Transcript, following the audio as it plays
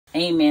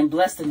Amen.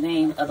 Bless the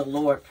name of the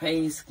Lord.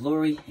 Praise,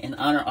 glory, and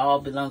honor all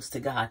belongs to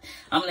God.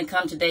 I'm going to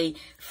come today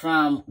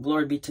from,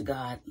 glory be to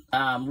God,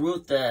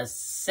 Ruth, the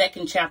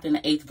 2nd chapter and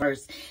the 8th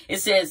verse. It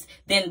says,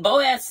 Then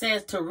Boaz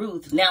says to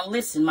Ruth, Now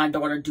listen, my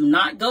daughter, do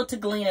not go to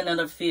glean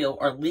another field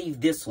or leave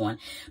this one,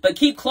 but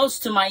keep close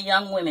to my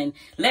young women.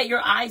 Let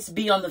your eyes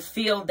be on the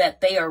field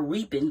that they are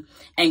reaping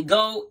and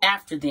go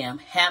after them.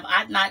 Have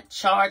I not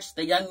charged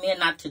the young men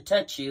not to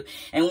touch you?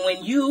 And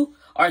when you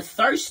are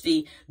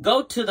thirsty,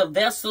 go to the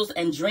vessels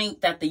and drink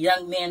that the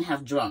young men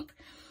have drunk.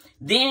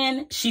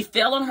 Then she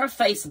fell on her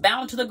face,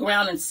 bowed to the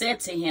ground, and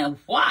said to him,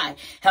 Why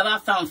have I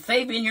found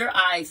favor in your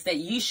eyes that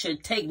ye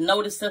should take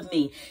notice of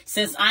me,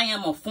 since I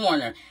am a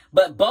foreigner?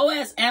 But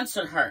Boaz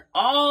answered her,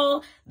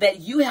 All that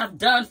you have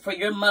done for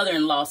your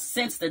mother-in-law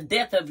since the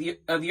death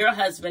of your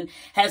husband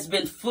has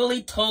been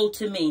fully told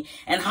to me,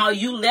 and how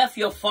you left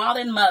your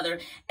father and mother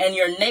and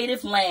your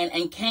native land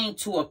and came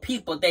to a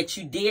people that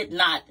you did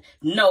not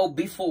know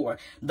before.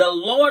 The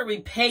Lord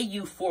repay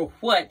you for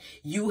what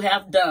you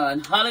have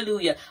done.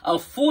 Hallelujah. A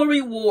full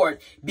reward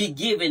be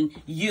given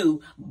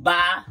you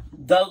by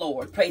the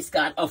Lord. Praise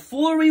God. A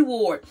full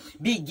reward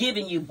be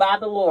given you by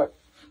the Lord.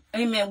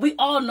 Amen. We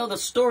all know the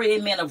story,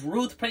 amen, of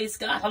Ruth, praise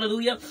God,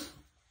 hallelujah,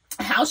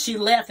 how she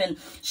left and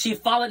she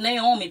followed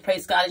Naomi,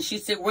 praise God, and she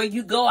said, Where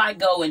you go, I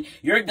go, and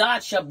your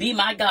God shall be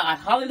my God,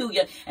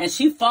 hallelujah, and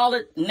she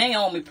followed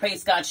Naomi,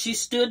 praise God. She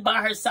stood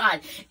by her side,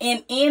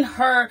 and in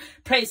her,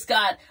 praise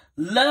God,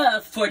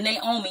 love for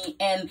Naomi,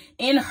 and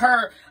in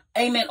her,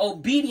 amen,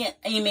 obedient,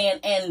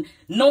 amen, and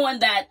knowing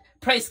that,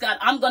 praise God,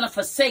 I'm going to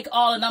forsake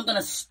all and I'm going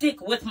to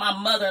stick with my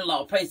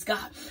mother-in-law, praise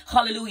God,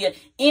 hallelujah,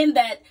 in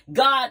that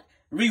God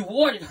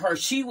rewarded her.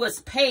 She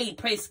was paid,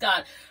 praise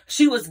God.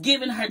 She was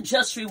given her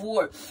just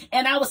reward.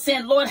 And I was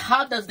saying, Lord,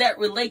 how does that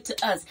relate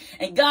to us?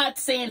 And God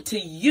saying to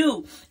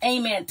you,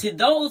 amen, to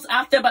those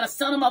out there by the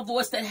sound of my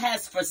voice that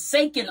has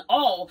forsaken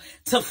all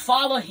to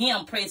follow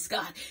him, praise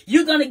God.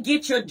 You're going to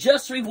get your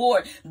just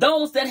reward.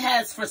 Those that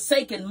has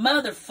forsaken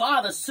mother,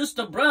 father,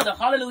 sister, brother,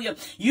 hallelujah.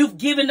 You've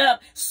given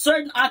up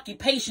certain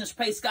occupations,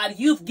 praise God.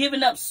 You've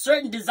given up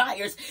certain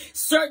desires,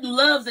 certain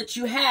loves that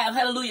you have,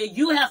 hallelujah.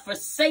 You have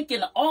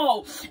forsaken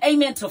all,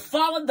 amen, to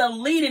follow the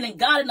leading and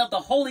guiding of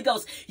the Holy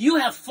Ghost. You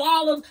have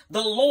followed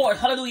the Lord,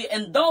 hallelujah.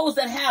 And those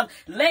that have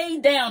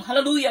laid down,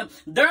 hallelujah,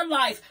 their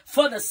life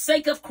for the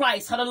sake of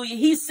Christ, hallelujah.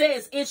 He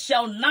says it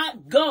shall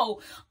not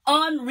go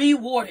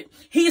unrewarded.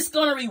 He's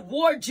going to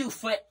reward you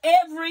for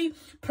every,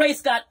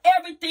 praise God,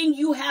 everything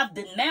you have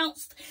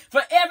denounced,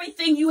 for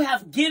everything you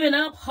have given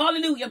up,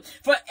 hallelujah,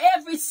 for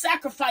every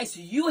sacrifice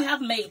you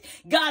have made.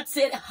 God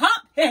said,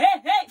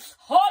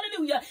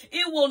 hallelujah,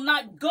 it will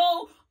not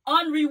go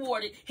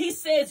unrewarded. He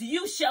says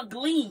you shall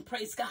glean,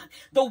 praise God.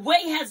 The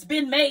way has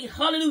been made,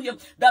 hallelujah.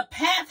 The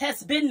path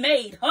has been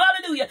made,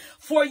 hallelujah,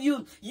 for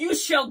you. You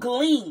shall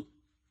glean.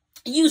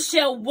 You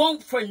shall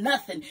want for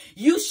nothing.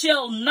 You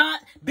shall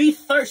not be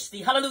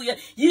thirsty. Hallelujah.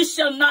 You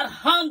shall not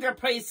hunger.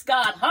 Praise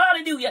God.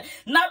 Hallelujah.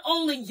 Not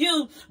only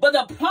you, but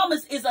the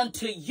promise is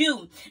unto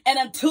you and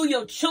unto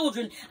your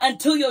children,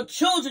 unto your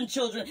children's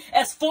children,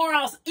 as far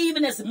as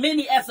even as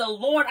many as the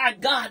Lord our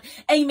God,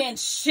 amen,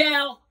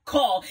 shall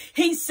call.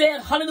 He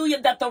said,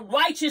 hallelujah, that the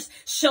righteous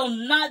shall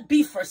not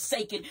be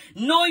forsaken,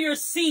 nor your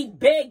seed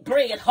beg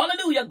bread.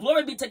 Hallelujah.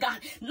 Glory be to God.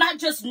 Not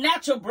just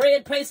natural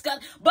bread, praise God,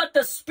 but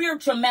the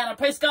spiritual manna,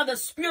 praise God, the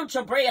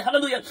spiritual bread.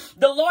 Hallelujah.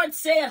 The Lord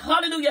said,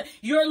 hallelujah,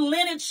 your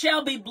lineage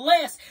shall be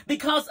blessed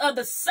because of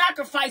the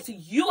sacrifice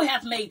you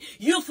have made.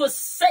 You've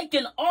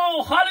forsaken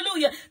all,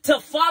 hallelujah, to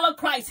follow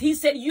Christ. He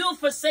said, you've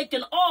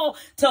forsaken all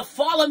to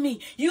follow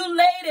me. You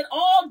laid it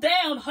all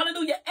down,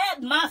 hallelujah,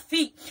 at my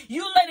feet.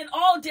 You laid it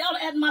all down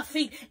at my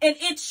feet, and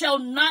it shall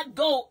not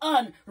go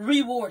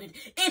unrewarded.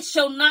 It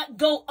shall not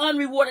go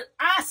unrewarded.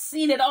 I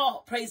seen it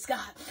all, praise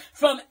God.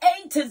 From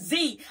A to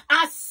Z,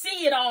 I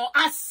see it all.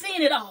 I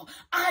seen it all.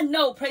 I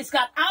know, praise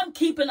God. I'm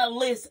keeping a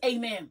list,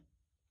 amen.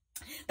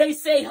 They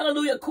say,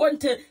 hallelujah, according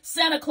to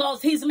Santa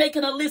Claus, he's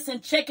making a list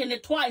and checking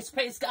it twice,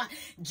 praise God.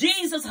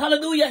 Jesus,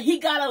 hallelujah, he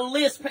got a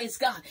list, praise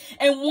God.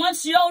 And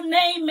once your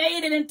name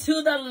made it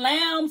into the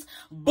Lamb's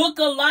book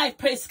of life,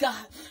 praise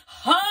God,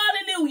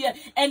 hallelujah,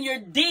 and your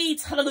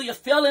deeds, hallelujah,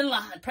 fell in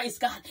line, praise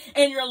God,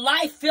 and your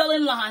life fell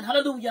in line,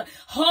 hallelujah,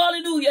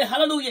 hallelujah,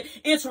 hallelujah,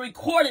 it's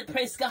recorded,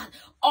 praise God,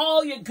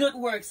 all your good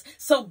works.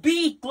 So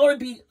glory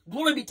be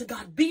to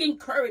God, be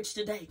encouraged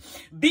today,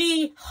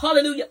 be,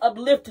 hallelujah,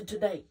 uplifted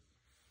today.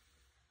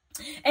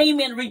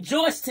 Amen.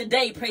 Rejoice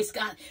today, praise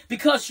God,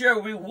 because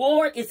your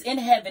reward is in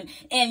heaven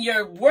and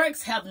your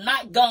works have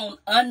not gone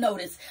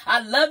unnoticed.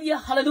 I love you.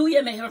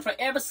 Hallelujah. May heaven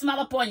forever smile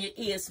upon you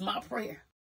is my prayer.